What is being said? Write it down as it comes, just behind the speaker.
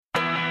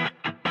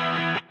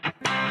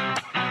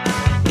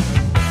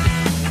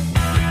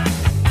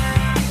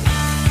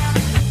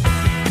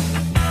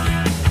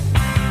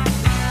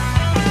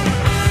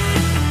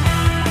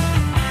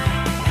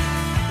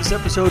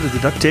episode of the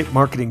Duct Tape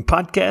Marketing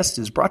Podcast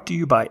is brought to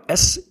you by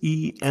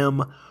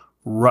SEM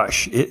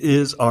Rush. It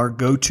is our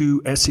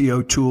go-to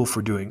SEO tool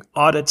for doing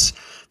audits,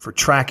 for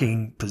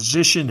tracking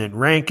position and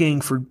ranking,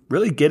 for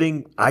really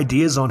getting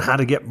ideas on how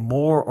to get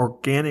more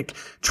organic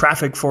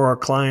traffic for our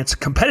clients,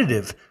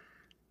 competitive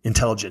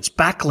intelligence,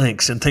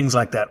 backlinks, and things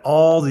like that.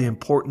 All the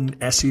important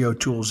SEO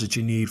tools that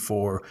you need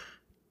for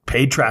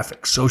paid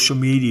traffic, social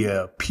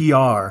media,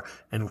 PR,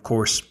 and of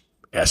course,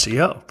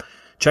 SEO.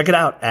 Check it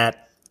out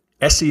at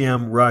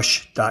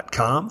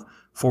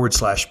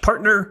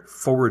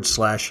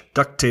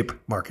semrush.com/partner/duct tape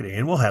marketing.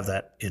 And we'll have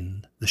that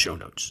in the show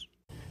notes.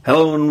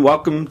 Hello and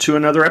welcome to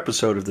another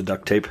episode of the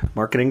Duct Tape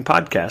Marketing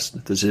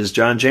Podcast. This is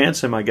John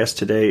Jansen. My guest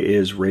today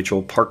is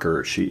Rachel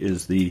Parker. She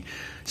is the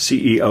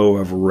CEO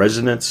of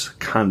Resonance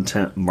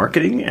Content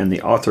Marketing and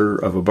the author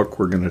of a book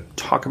we're going to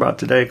talk about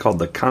today called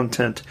The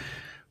Content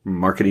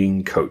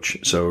Marketing Coach.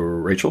 So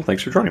Rachel,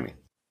 thanks for joining me.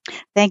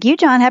 Thank you,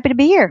 John. Happy to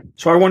be here.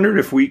 So I wondered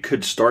if we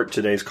could start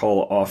today's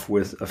call off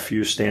with a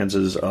few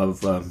stanzas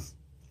of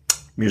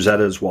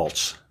Musetta's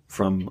Waltz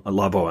from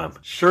La Boheme.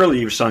 Surely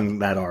you've sung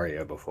that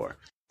aria before.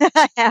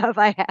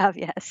 I have,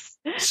 yes.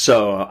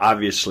 So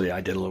obviously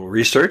I did a little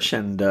research,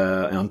 and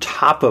on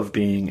top of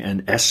being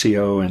an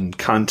SEO and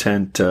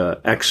content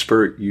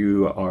expert,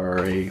 you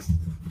are a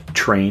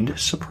trained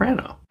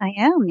soprano. I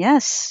am,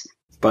 yes.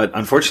 But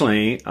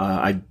unfortunately,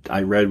 I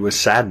read with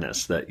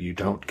sadness that you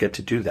don't get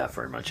to do that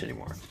very much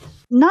anymore.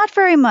 Not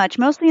very much,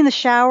 mostly in the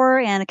shower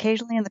and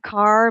occasionally in the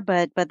car,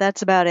 but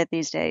that's about it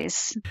these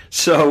days.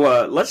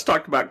 So let's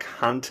talk about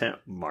content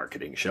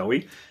marketing, shall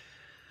we?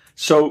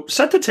 So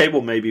set the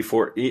table maybe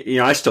for,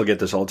 I still get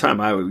this all the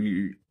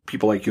time.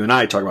 People like you and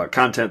I talk about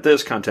content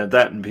this, content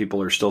that, and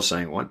people are still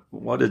saying,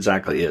 what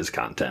exactly is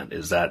content?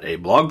 Is that a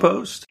blog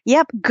post?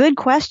 Yep, good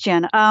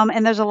question.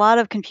 And there's a lot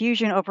of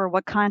confusion over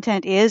what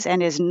content is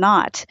and is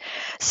not.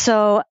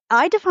 So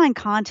I define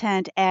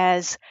content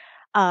as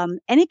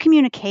any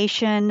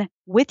communication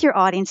with your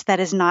audience that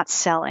is not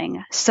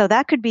selling. So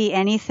that could be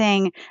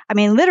anything,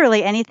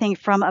 literally anything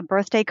from a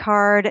birthday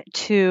card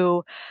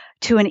to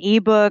an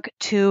ebook,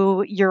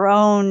 to your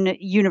own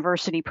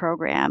university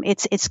program.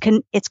 It's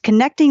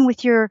connecting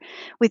with your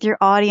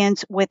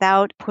audience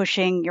without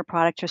pushing your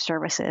product or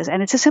services,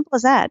 and it's as simple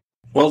as that.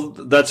 Well,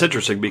 that's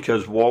interesting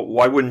because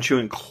why wouldn't you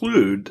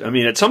include?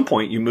 At some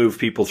point you move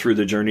people through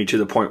the journey to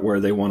the point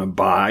where they want to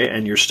buy,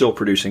 and you're still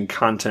producing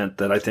content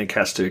that I think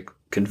has to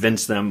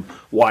convince them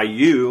why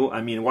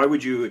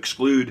would you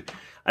exclude?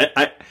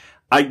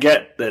 I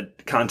get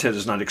that content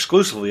is not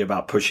exclusively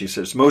about pushing,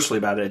 so it's mostly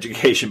about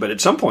education, but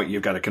at some point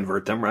you've got to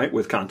convert them, right,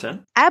 with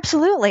content?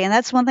 Absolutely. And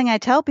that's one thing I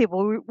tell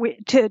people,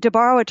 to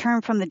borrow a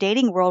term from the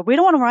dating world, we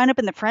don't want to wind up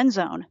in the friend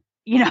zone.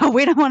 We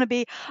don't want to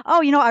be,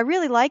 I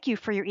really like you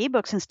for your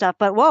ebooks and stuff,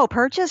 but whoa,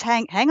 purchase,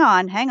 hang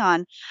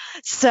on.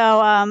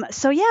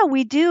 So yeah,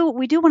 we do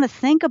want to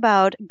think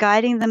about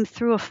guiding them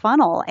through a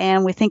funnel,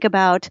 and we think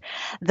about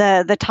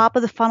the top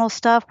of the funnel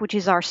stuff, which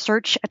is our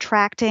search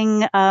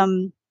attracting,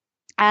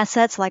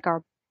 assets like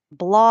our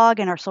blog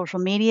and our social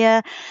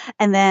media,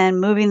 and then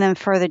moving them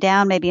further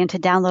down, maybe into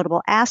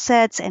downloadable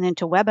assets and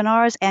into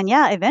webinars. And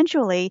yeah,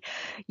 eventually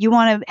you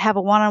want to have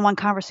a one-on-one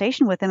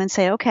conversation with them and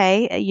say,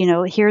 okay,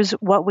 here's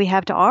what we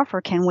have to offer.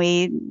 Can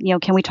we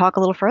talk a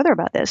little further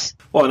about this?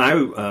 Well, and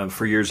I,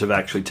 for years, have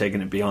actually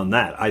taken it beyond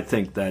that. I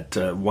think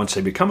that once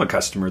they become a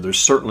customer, there's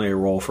certainly a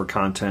role for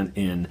content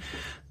in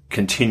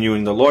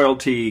continuing the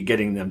loyalty,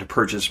 getting them to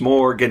purchase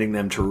more, getting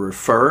them to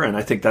refer. And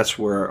I think that's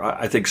where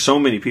I think so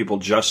many people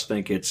just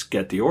think it's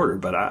get the order,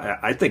 but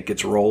I think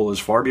its role is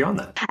far beyond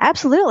that.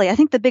 Absolutely. I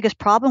think the biggest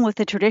problem with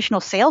the traditional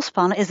sales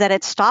funnel is that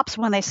it stops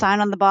when they sign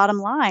on the bottom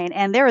line.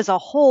 And there is a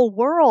whole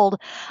world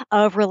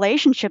of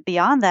relationship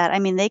beyond that.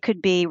 They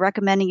could be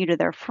recommending you to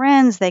their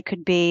friends. They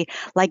could be,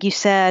 like you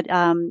said,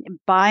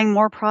 buying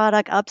more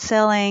product,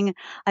 upselling.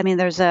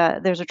 There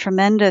are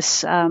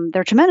tremendous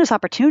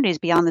opportunities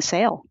beyond the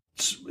sale.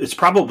 It's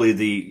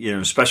probably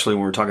especially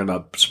when we're talking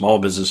about small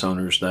business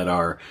owners that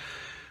are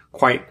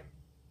quite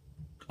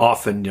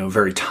often,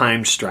 very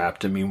time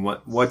strapped.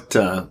 What's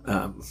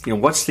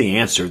the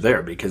answer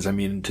there? Because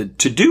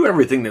to do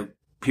everything that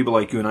people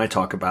like you and I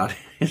talk about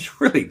is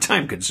really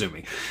time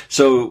consuming.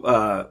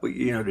 So,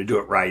 to do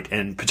it right,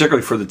 and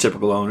particularly for the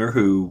typical owner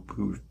who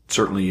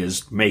certainly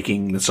is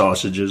making the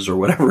sausages or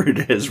whatever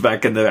it is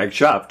back in the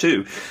shop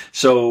too.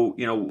 So,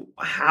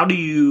 how do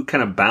you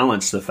kind of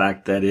balance the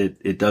fact that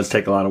it does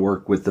take a lot of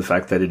work with the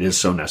fact that it is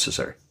so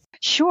necessary?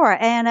 Sure.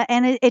 And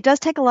it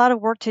does take a lot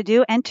of work to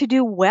do, and to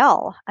do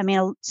well.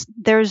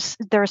 There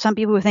are some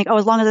people who think,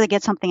 as long as I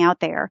get something out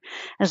there,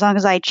 as long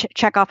as I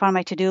check off on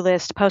my to-do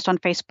list, post on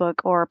Facebook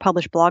or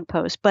publish blog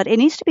posts, but it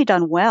needs to be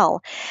done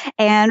well.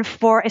 And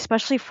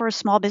especially for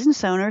small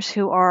business owners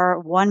who are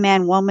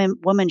one-man,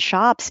 woman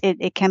shops,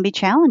 it can be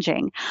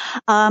challenging.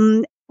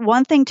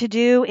 One thing to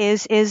do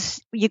is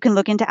you can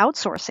look into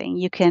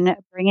outsourcing. You can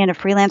bring in a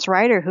freelance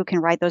writer who can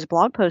write those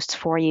blog posts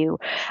for you,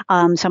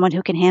 someone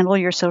who can handle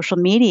your social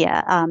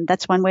media.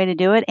 That's one way to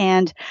do it.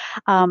 And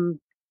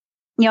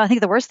I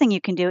think the worst thing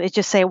you can do is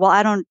just say, well,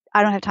 I don't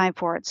have time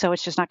for it, so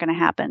it's just not going to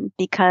happen,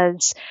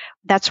 because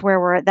that's where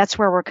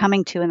we're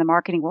coming to in the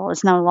marketing world.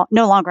 It's no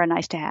longer a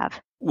nice to have.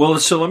 Well,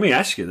 so let me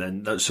ask you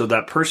then. So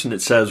that person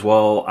that says,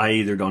 well, I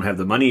either don't have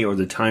the money or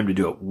the time to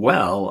do it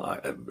well,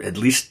 at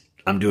least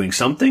I'm doing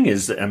something.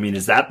 Is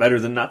that better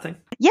than nothing?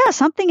 Yeah,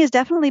 something is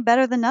definitely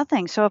better than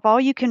nothing. So if all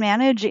you can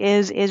manage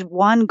is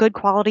one good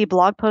quality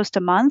blog post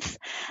a month,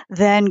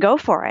 then go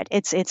for it.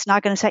 It's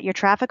not going to set your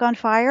traffic on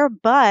fire,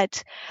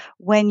 but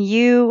when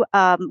you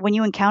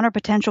encounter a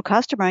potential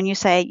customer and you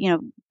say,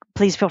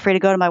 please feel free to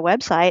go to my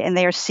website, and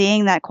they are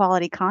seeing that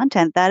quality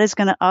content, that is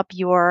going to up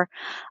your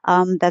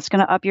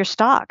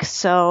stock.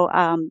 So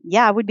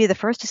I would be the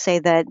first to say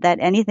that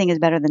anything is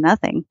better than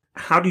nothing.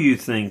 How do you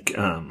think?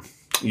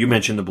 You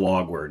mentioned the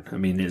blog word. I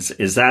mean,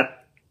 is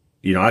that,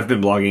 I've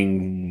been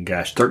blogging,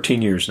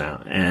 13 years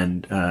now,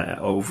 and,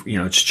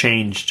 it's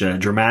changed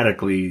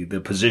dramatically,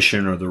 the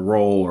position or the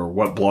role or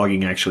what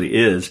blogging actually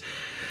is.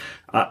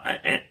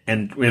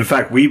 And in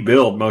fact, we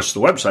build most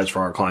of the websites for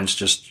our clients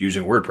just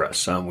using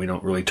WordPress. We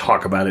don't really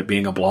talk about it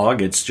being a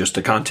blog. It's just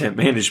a content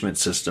management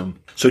system.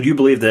 So do you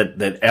believe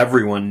that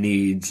everyone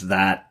needs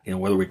that,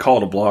 whether we call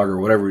it a blog or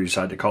whatever we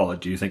decide to call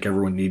it, do you think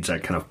everyone needs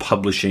that kind of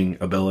publishing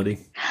ability?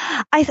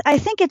 I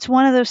think it's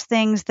one of those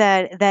things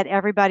that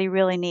everybody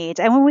really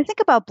needs. And when we think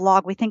about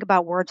blog, we think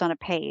about words on a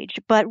page,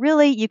 but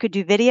really you could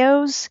do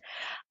videos.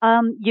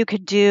 You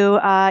could do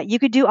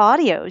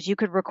audios. You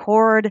could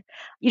record.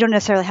 You don't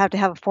necessarily have to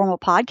have a formal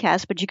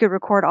podcast, but you could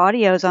record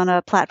audios on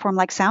a platform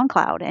like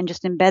SoundCloud and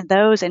just embed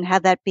those and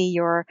have that be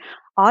your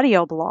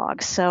audio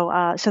blog. So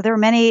there are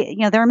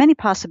many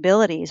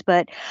possibilities,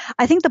 but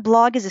I think the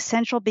blog is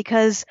essential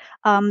because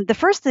the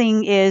first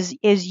thing is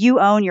you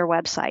own your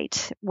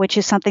website, which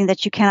is something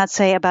that you cannot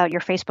say about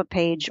your Facebook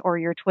page or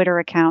your Twitter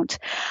account.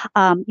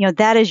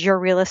 That is your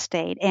real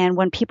estate, and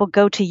when people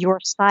go to your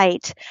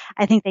site,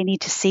 I think they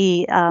need to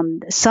see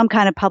some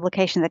kind of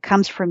publication that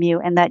comes from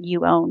you and that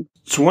you own.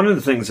 So one of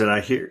the things that I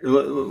hear,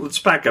 let's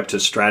back up to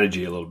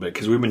strategy a little bit,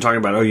 because we've been talking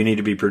about, you need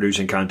to be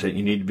producing content.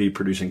 You need to be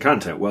producing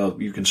content. Well,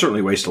 you can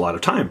certainly waste a lot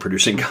of time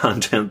producing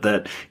content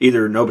that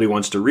either nobody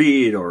wants to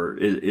read or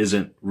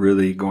isn't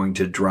really going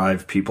to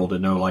drive people to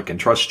know, like, and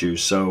trust you.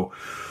 So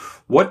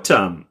what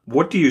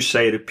do you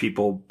say to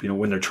people,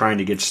 when they're trying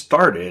to get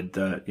started?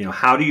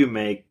 How do you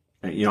make,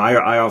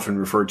 I often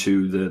refer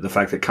to the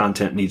fact that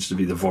content needs to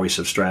be the voice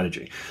of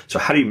strategy. So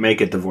how do you make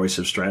it the voice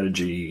of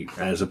strategy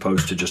as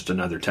opposed to just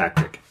another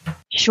tactic?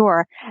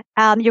 Sure.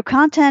 Your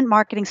content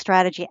marketing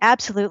strategy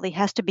absolutely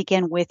has to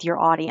begin with your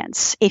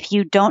audience. If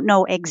you don't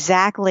know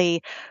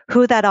exactly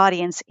who that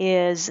audience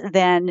is,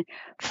 then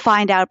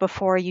find out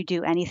before you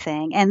do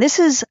anything. And this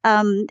is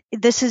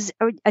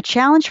a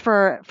challenge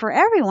for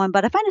everyone,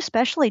 but I find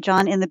especially,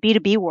 John, in the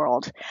B2B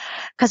world,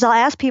 because I'll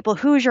ask people,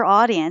 who's your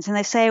audience? And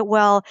they say,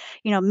 well,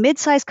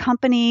 mid-sized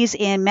companies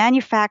in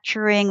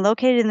manufacturing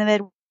located in the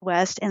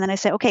Midwest. And then I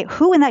say, okay,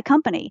 who in that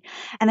company?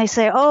 And they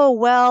say, oh,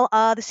 well,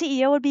 the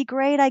CEO would be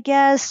great, I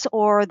guess,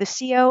 or the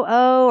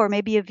COO, or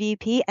maybe a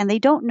VP. And they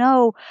don't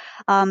know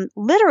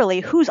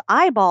literally whose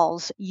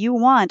eyeballs you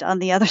want on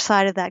the other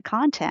side of that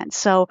content.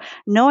 So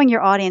knowing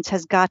your audience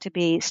has got to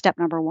be step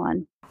number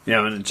one.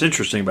 Yeah, and it's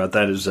interesting about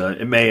that is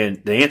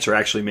the answer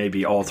actually may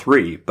be all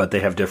three, but they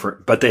have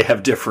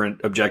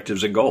different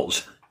objectives and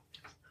goals,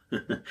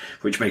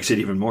 which makes it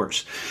even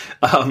worse.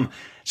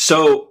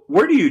 So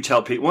where do you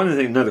tell people?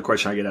 Another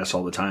question I get asked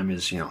all the time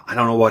is, I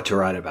don't know what to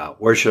write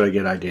about. Where should I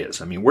get ideas?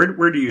 I mean,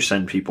 where do you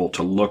send people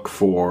to look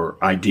for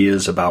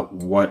ideas about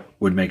what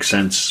would make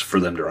sense for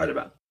them to write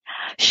about?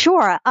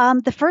 Sure.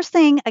 The first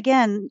thing,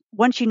 again,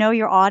 once you know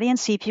your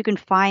audience, see if you can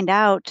find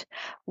out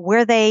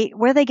where they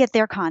get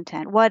their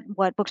content. What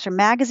books or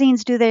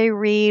magazines do they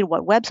read?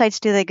 What websites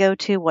do they go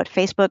to? What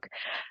Facebook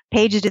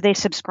pages do they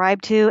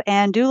subscribe to?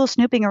 And do a little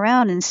snooping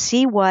around and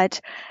see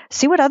what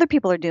other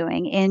people are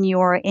doing in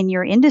your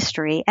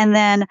industry. And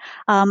then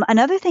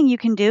another thing you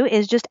can do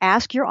is just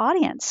ask your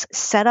audience.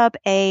 Set up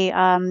a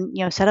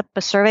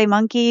Survey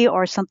Monkey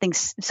or something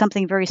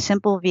very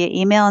simple via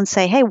email and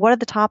say, hey, what are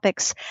the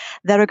topics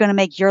that are going to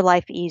make your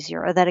life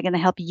easier or that are going to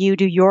help you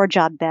do your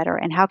job better?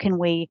 And how can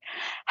we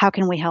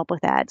help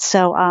with that?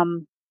 So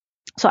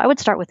I would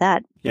start with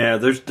that. Yeah,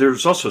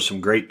 there's also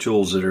some great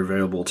tools that are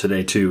available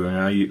today too.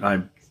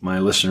 My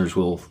listeners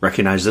will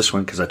recognize this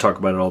one because I talk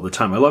about it all the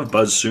time. I love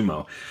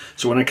BuzzSumo.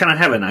 So when I kind of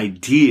have an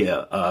idea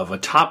of a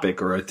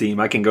topic or a theme,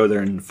 I can go there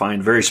and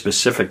find very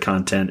specific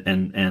content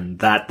and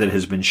that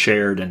has been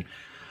shared and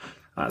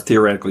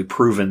theoretically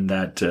proven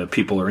that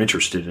people are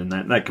interested in that.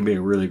 And that can be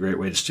a really great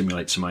way to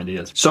stimulate some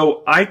ideas.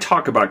 So I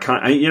talk about,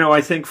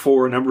 I think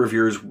for a number of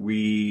years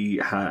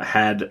we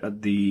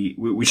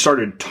we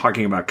started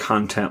talking about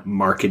content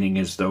marketing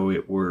as though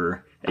it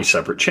were a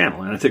separate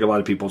channel. And I think a lot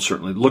of people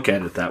certainly look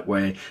at it that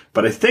way.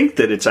 But I think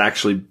that it's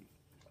actually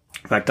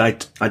In fact,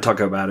 I talk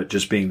about it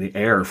just being the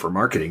air for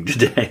marketing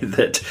today,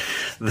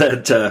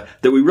 that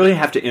we really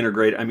have to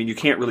integrate. I mean, you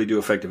can't really do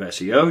effective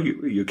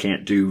SEO. You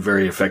can't do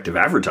very effective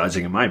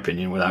advertising, in my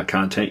opinion, without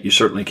content. You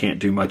certainly can't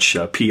do much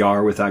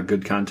PR without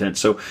good content.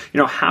 So,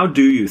 how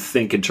do you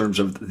think in terms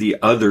of the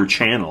other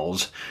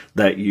channels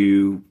that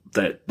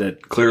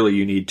clearly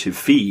you need to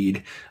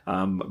feed,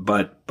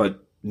 but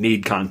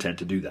need content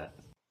to do that?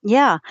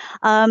 Yeah.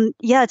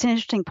 It's an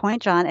interesting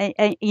point, John.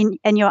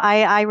 And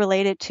I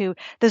relate it to,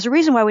 there's a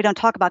reason why we don't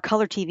talk about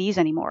color TVs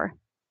anymore,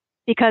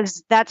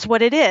 because that's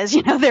what it is.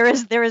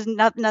 There is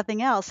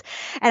nothing else.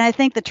 And I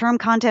think the term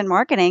content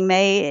marketing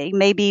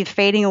may be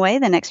fading away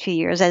the next few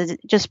years as it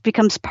just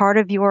becomes part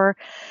of your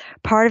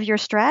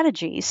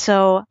strategy.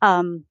 So,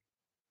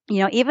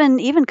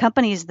 even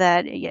companies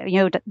that,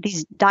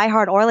 these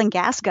diehard oil and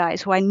gas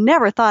guys who I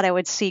never thought I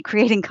would see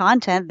creating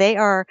content,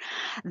 they're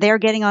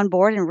getting on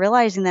board and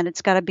realizing that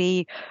it's got to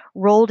be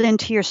rolled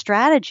into your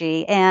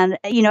strategy. And,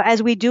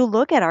 as we do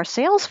look at our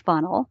sales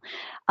funnel,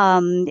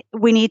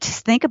 we need to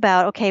think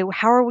about, okay,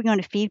 how are we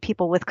going to feed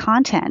people with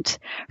content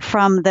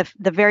from the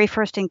very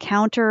first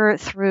encounter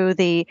through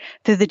the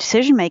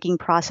decision-making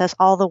process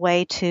all the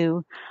way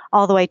to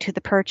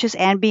the purchase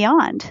and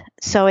beyond.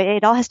 So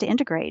it all has to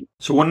integrate.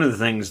 So one of the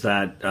things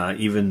that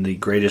even the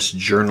greatest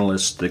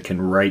journalist that can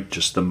write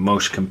just the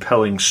most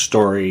compelling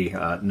story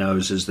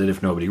knows is that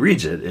if nobody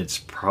reads it, it's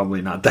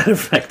probably not that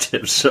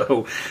effective.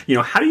 So,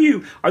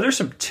 are there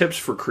some tips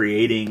for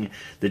creating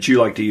that you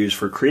like to use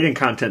for creating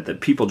content that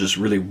people just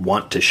really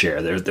want to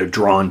share? They're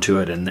drawn to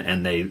it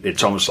and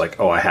it's almost like,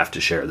 oh, I have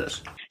to share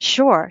this.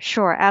 Sure,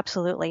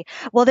 absolutely.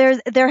 Well,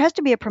 there has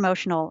to be a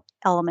promotional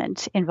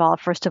element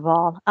involved, first of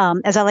all.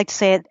 As I like to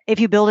say,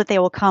 if you build it, they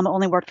will come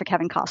only worked for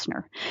Kevin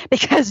Costner,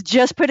 because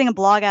just putting a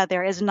blog out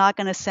there is not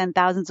going to send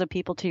thousands of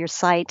people to your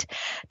site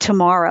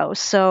tomorrow.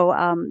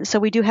 So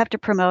we do have to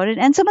promote it.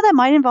 And some of that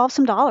might involve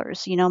some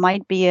dollars,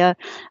 might be a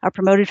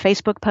promoted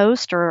Facebook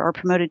post or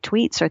promoted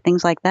tweets or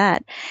things like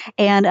that.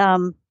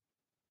 And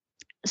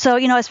so,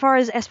 as far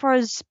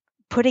as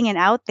putting it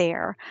out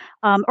there,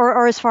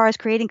 or as far as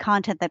creating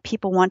content that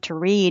people want to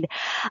read,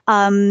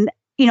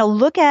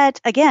 look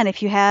at, again,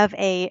 if you have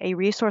a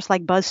resource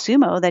like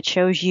BuzzSumo that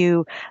shows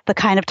you the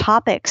kind of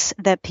topics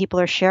that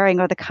people are sharing,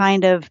 or the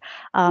kind of,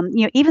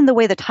 even the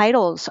way the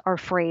titles are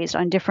phrased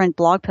on different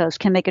blog posts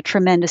can make a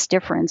tremendous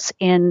difference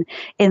in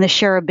the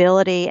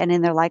shareability and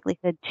in their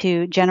likelihood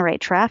to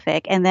generate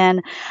traffic. And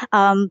then,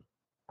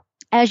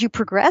 as you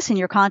progress in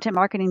your content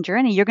marketing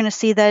journey, you're going to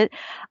see that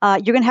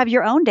you're going to have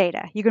your own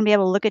data. You're going to be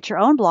able to look at your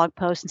own blog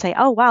post and say,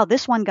 oh, wow,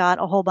 this one got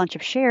a whole bunch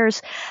of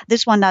shares.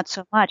 This one, not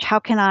so much.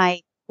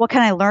 What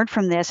can I learn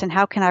from this, and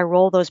how can I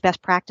roll those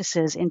best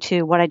practices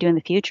into what I do in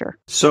the future?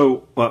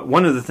 So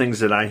one of the things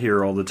that I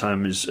hear all the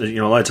time is, a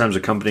lot of times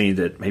a company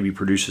that maybe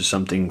produces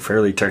something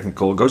fairly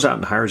technical goes out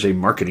and hires a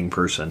marketing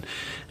person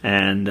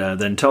and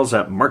then tells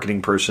that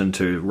marketing person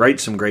to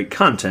write some great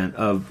content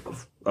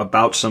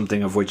about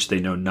something of which they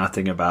know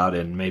nothing about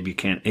and maybe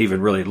can't even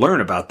really learn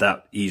about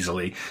that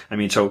easily. I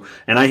mean,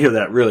 and I hear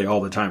that really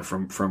all the time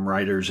from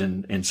writers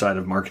inside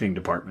of marketing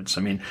departments.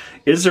 I mean,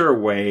 is there a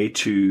way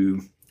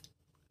to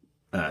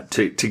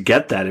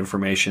get that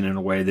information in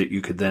a way that you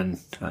could then,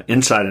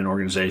 inside an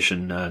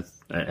organization,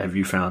 have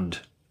you found,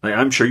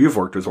 I'm sure you've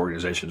worked with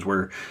organizations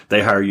where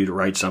they hire you to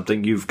write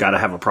something. You've got to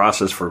have a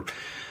process for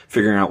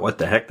figuring out what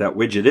the heck that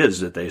widget is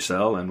that they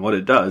sell and what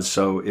it does.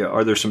 So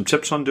are there some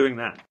tips on doing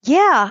that?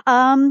 Yeah.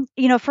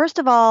 First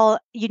of all,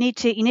 you need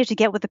to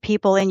get with the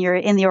people in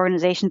the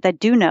organization that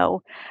do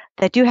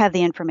have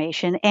the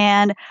information.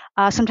 And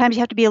sometimes you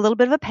have to be a little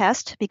bit of a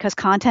pest, because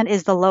content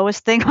is the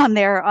lowest thing on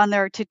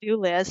their to-do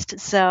list.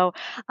 So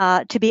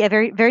to be a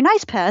very, very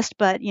nice pest,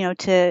 but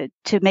to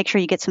make sure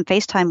you get some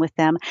face time with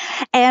them.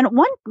 And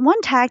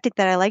one tactic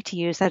that I like to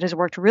use that has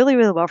worked really,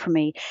 really well for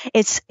me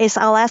is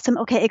I'll ask them,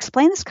 okay,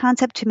 explain this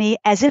concept to me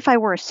as if I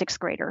were a sixth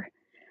grader.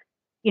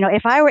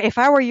 If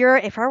I were your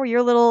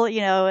little,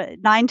 9,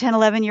 10,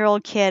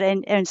 11-year-old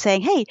kid and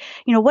saying, hey,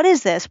 what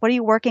is this? What are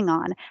you working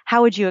on?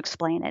 How would you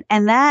explain it?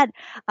 And that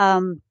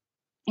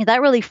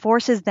really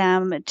forces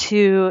them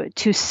to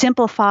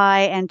simplify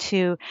and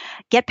to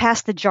get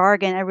past the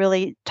jargon and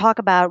really talk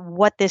about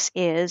what this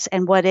is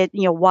and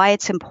why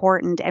it's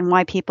important and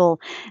why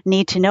people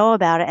need to know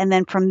about it. And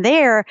then from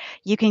there,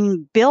 you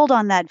can build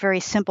on that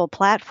very simple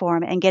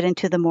platform and get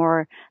into the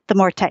more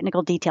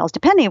technical details,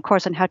 depending, of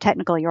course, on how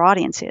technical your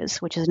audience is,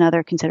 which is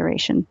another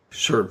consideration.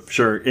 Sure.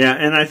 Yeah.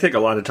 And I think a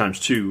lot of times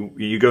too,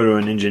 you go to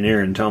an engineer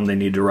and tell them they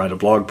need to write a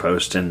blog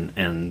post and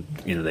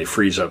they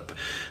freeze up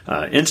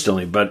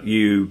instantly, but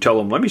you tell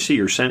them, let me see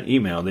your sent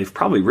email. They've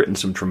probably written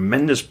some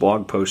tremendous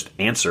blog post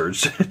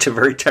answers to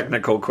very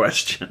technical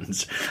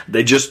questions.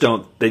 They just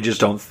don't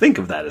think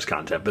of that as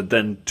content. But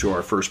then to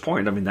our first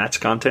point, I mean, that's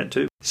content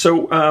too.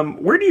 So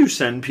where do you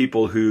send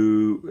people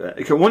who,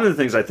 one of the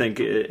things I think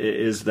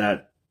is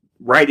that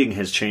writing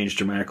has changed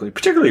dramatically,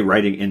 particularly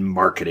writing in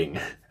marketing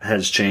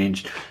has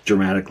changed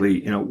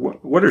dramatically.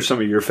 What are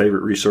some of your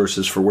favorite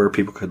resources for where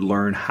people could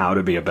learn how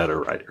to be a better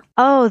writer?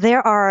 Oh,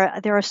 there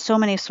are so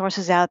many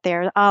sources out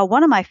there.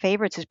 One of my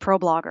favorites is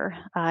ProBlogger,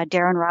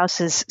 Darren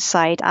Rouse's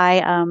site.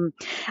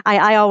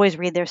 I always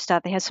read their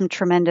stuff. They have some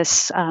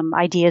tremendous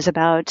ideas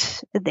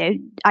about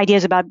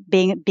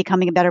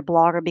becoming a better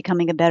blogger,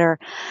 becoming a better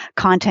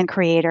content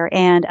creator,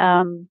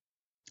 and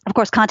of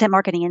course, Content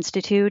Marketing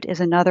Institute is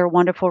another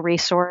wonderful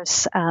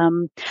resource.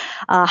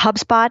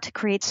 HubSpot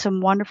creates some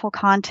wonderful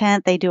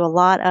content. They do a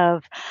lot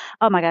of,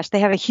 oh my gosh,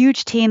 they have a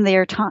huge team. They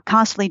are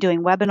constantly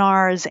doing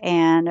webinars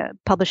and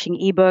publishing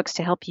ebooks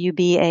to help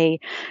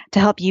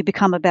you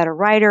become a better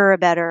writer, a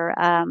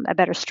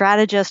better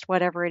strategist,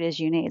 whatever it is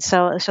you need.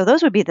 So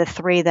those would be the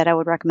three that I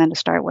would recommend to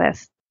start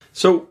with.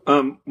 So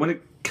when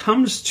it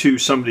comes to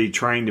somebody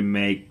trying to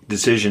make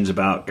decisions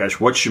about, gosh,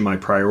 what should my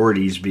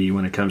priorities be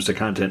when it comes to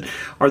content,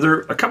 are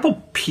there a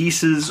couple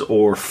pieces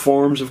or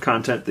forms of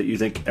content that you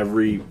think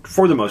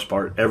for the most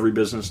part, every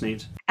business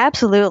needs?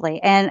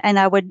 Absolutely. And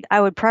I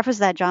would preface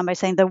that, John, by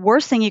saying the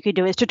worst thing you could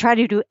do is to try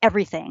to do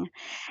everything.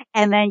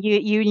 And then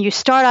you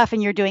start off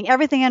and you're doing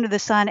everything under the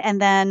sun,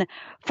 and then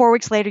 4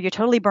 weeks later you're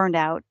totally burned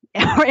out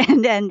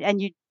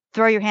and you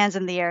throw your hands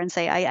in the air and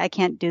say, I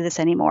can't do this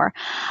anymore.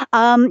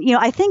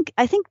 I think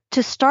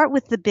to start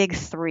with the big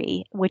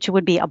three, which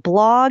would be a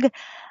blog,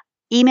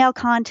 email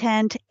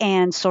content,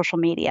 and social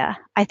media.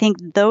 I think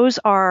that's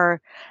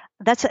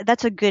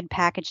a good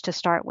package to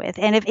start with.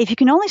 And if you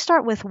can only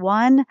start with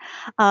one,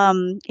 I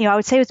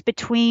would say it's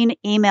between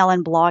email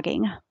and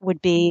blogging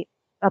would be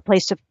a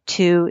place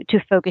to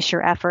focus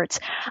your efforts.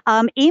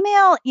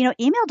 Email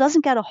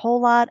doesn't get a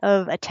whole lot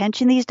of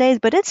attention these days,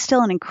 but it's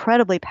still an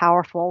incredibly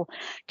powerful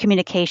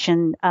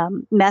communication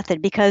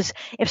method, because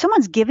if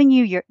someone's giving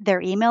you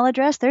their email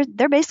address,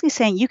 they're basically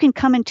saying you can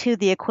come into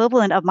the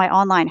equivalent of my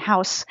online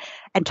house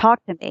and talk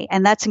to me,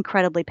 and that's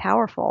incredibly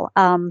powerful.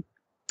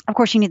 Of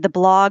course, you need the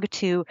blog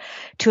to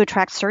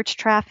attract search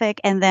traffic,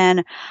 and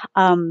then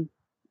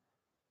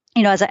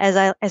as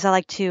I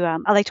like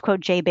to quote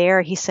Jay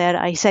Baer, he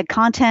said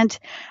content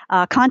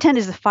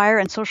is the fire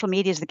and social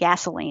media is the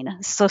gasoline.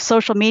 So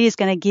social media is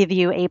going to give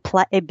you a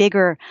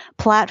bigger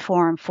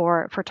platform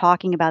for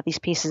talking about these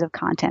pieces of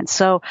content.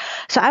 So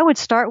I would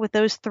start with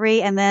those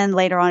three, and then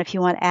later on, if you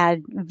want to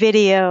add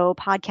video,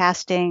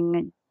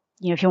 podcasting,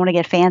 if you want to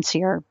get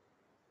fancier,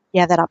 you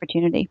have that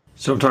opportunity.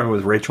 So I'm talking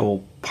with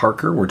Rachel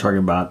Parker. We're talking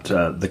about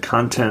the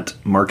Content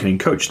Marketing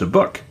Coach, the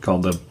book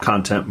called The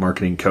Content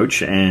Marketing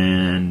Coach,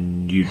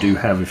 and you do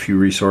have a few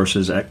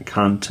resources at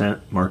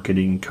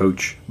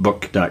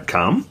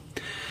contentmarketingcoachbook.com.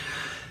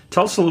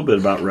 Tell us a little bit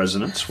about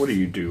Resonance. What do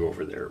you do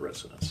over there at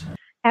Resonance?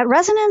 At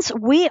Resonance,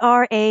 we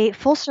are a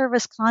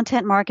full-service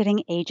content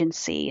marketing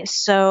agency.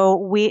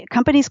 So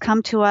companies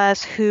come to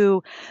us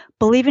who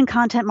believe in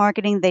content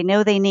marketing. They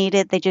know they need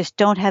it. They just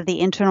don't have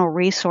the internal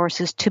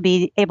resources to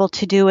be able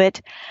to do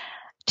it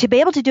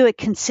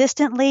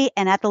consistently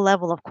and at the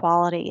level of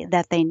quality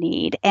that they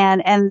need.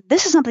 And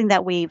this is something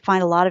that we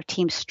find a lot of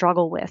teams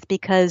struggle with,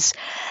 because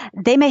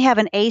they may have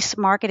an ace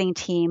marketing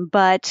team,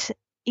 but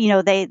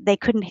they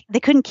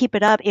couldn't keep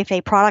it up if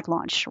a product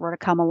launch were to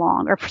come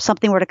along, or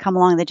something were to come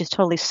along that just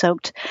totally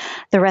soaked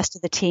the rest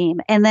of the team.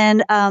 And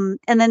then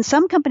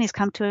some companies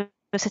come to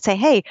us and say,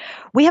 hey,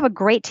 we have a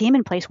great team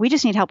in place. We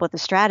just need help with the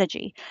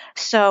strategy.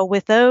 So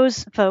with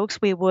those folks,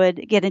 we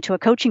would get into a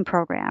coaching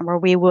program where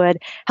we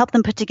would help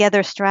them put together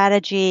a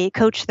strategy,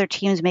 coach their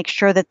teams, make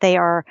sure that they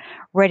are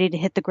ready to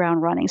hit the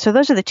ground running. So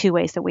those are the two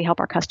ways that we help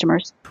our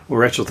customers. Well,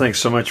 Rachel, thanks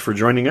so much for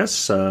joining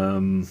us.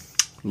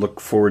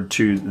 Look forward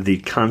to the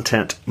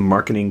Content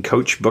Marketing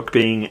Coach book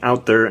being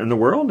out there in the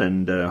world,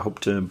 and hope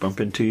to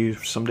bump into you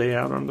someday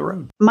out on the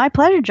road. My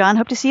pleasure, John.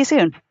 Hope to see you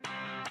soon.